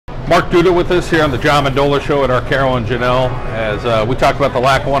Mark Duda with us here on the John Mendola Show at Arcaro and Janelle as we talk about the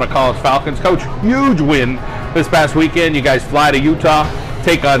Lackwanna College Falcons. Coach, huge win this past weekend. You guys fly to Utah,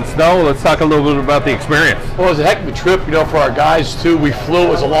 take on snow. Let's talk a little bit about the experience. Well, it was a heck of a trip, for our guys too. We flew, it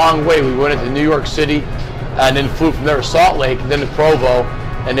was a long way. We went into New York City and then flew from there to Salt Lake and then to Provo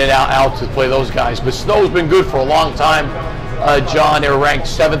and then out to play those guys. But snow's been good for a long time, John. They were ranked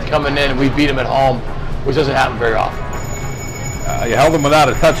 7th coming in and we beat them at home, which doesn't happen very often. You held them without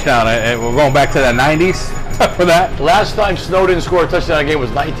a touchdown, and we're going back to the 90s for that? The last time Snow didn't score a touchdown in a game was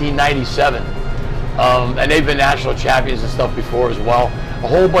 1997. And they've been national champions and stuff before as well. A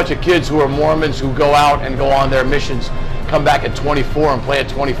whole bunch of kids who are Mormons who go out and go on their missions, come back at 24 and play at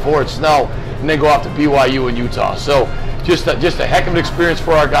 24 at Snow, and then go off to BYU in Utah. So just a heck of an experience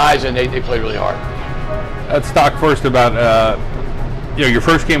for our guys, and they played really hard. Let's talk first about, your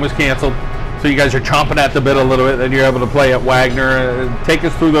first game was canceled. So you guys are chomping at the bit a little bit, and you're able to play at Wagner. Take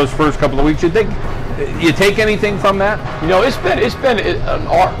us through those first couple of weeks. You take anything from that? It's been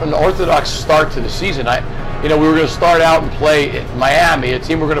an orthodox start to the season. We were going to start out and play at Miami, a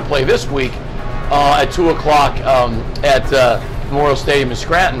team we're going to play this week at 2 o'clock at Memorial Stadium in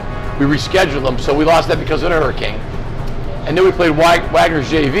Scranton. We rescheduled them, so we lost that because of the hurricane. And then we played Wagner's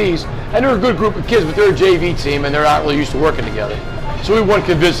JVs, and they're a good group of kids, but they're a JV team, and they're not really used to working together. So we won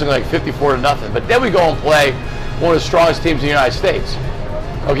convincingly, like 54-0. But then we go and play one of the strongest teams in the United States.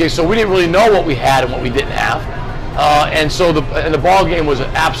 Okay, so we didn't really know what we had and what we didn't have. And the ball game was an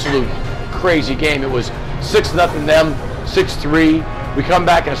absolute crazy game. It was 6-0 them, 6-3. We come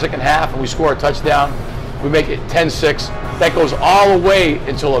back in the second half and we score a touchdown. We make it 10-6. That goes all the way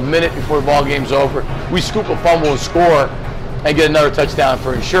until a minute before the ball game's over. We scoop a fumble and score and get another touchdown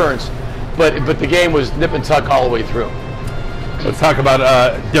for insurance. But the game was nip and tuck all the way through. Let's talk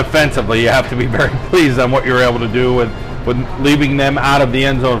about defensively. You have to be very pleased on what you were able to do with leaving them out of the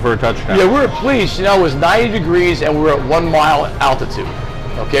end zone for a touchdown. Yeah, we were pleased. It was 90 degrees and we were at 1 mile altitude.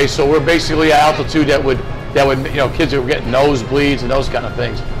 Okay, so we're basically at altitude that would kids were getting nosebleeds and those kind of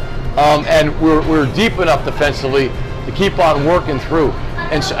things. And we're deep enough defensively to keep on working through.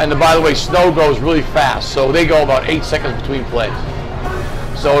 And by the way, snow goes really fast, so they go about 8 seconds between plays.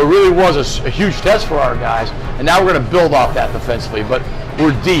 So it really was a huge test for our guys, and now we're going to build off that defensively. But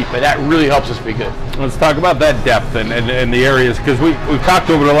we're deep, and that really helps us be good. Let's talk about that depth and the areas, because we've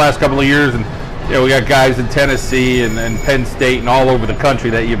talked over the last couple of years, and we got guys in Tennessee and Penn State and all over the country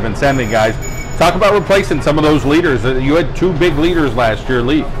that you've been sending guys. Talk about replacing some of those leaders. You had 2 big leaders last year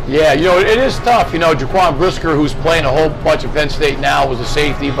leave. Yeah, it is tough. Jaquan Brisker, who's playing a whole bunch of Penn State now, was a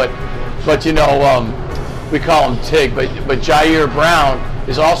safety, but we call him Tig. But Jair Brown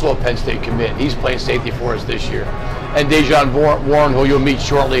is also a Penn State commit. He's playing safety for us this year. And Dejon Warren, who you'll meet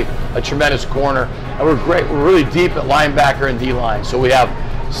shortly, a tremendous corner. And we're great. We're really deep at linebacker and D-line. So we have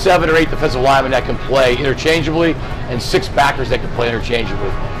 7 or 8 defensive linemen that can play interchangeably and 6 backers that can play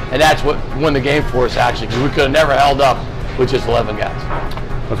interchangeably. And that's what won the game for us, actually, because we could have never held up with just 11 guys.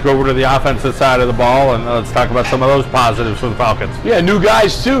 Let's go over to the offensive side of the ball, and let's talk about some of those positives for the Falcons. Yeah, new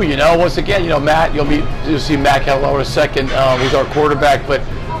guys too. Once again, Matt. You'll see Matt Kellow in a second. Who's our quarterback, but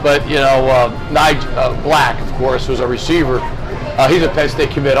Nigel Black, of course, who's our receiver. He's a Penn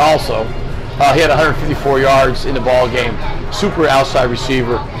State commit also. He had 154 yards in the ball game. Super outside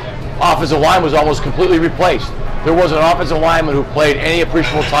receiver. Offensive line was almost completely replaced. There wasn't an offensive lineman who played any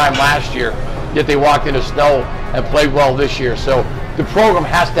appreciable time last year, yet they walked into snow and played well this year. So the program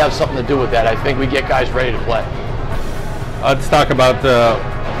has to have something to do with that. I think we get guys ready to play. Let's talk about,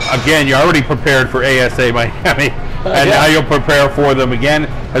 again, you're already prepared for ASA Miami, and now you'll prepare for them again.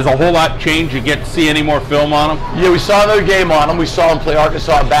 Has a whole lot changed? You get to see any more film on them? Yeah, we saw another game on them. We saw them play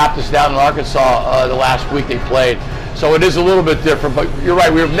Arkansas Baptist down in Arkansas the last week they played. So it is a little bit different, but you're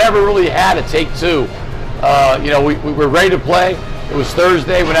right. We've never really had a take 2. We were ready to play. It was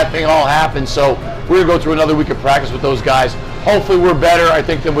Thursday when that thing all happened, so we're going to go through another week of practice with those guys. Hopefully we're better, I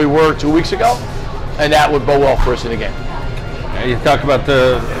think, than we were 2 weeks ago, and that would bode well for us in the game. You talk about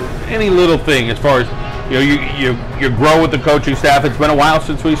any little thing as far as you grow with the coaching staff. It's been a while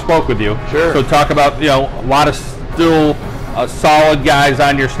since we spoke with you. Sure. So talk about a lot of still solid guys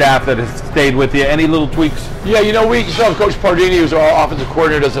on your staff that have stayed with you. Any little tweaks? Yeah, we saw Coach Pardini, who's our offensive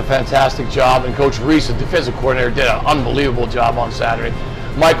coordinator, does a fantastic job, and Coach Reese, the defensive coordinator, did an unbelievable job on Saturday.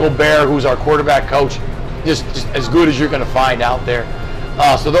 Michael Bear, who's our quarterback coach, just as good as you're going to find out there.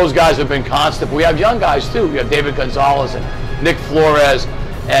 So those guys have been constant. But we have young guys too. We have David Gonzalez and Nick Flores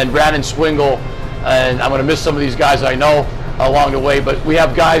and Brandon Swingle, and I'm going to miss some of these guys I know along the way. But we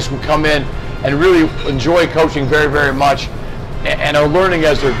have guys who come in and really enjoy coaching very, very much, and are learning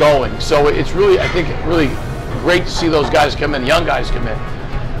as they're going. So it's really, I think, really great to see those guys come in, young guys come in.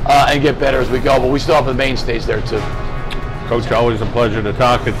 and get better as we go. But we still have the mainstays there too. Coach, always a pleasure to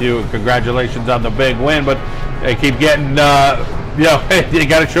talk with you, and congratulations on the big win. But they keep getting, you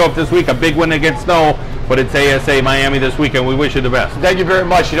got to show up this week. A big win against Snow, but it's ASA Miami this weekend. We wish you the best. Thank you very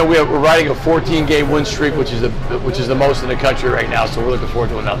much. We're riding a 14-game win streak, which is the most in the country right now. So we're looking forward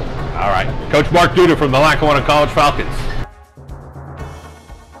to another. All right, Coach Mark Duda from the Lackwanna College Falcons.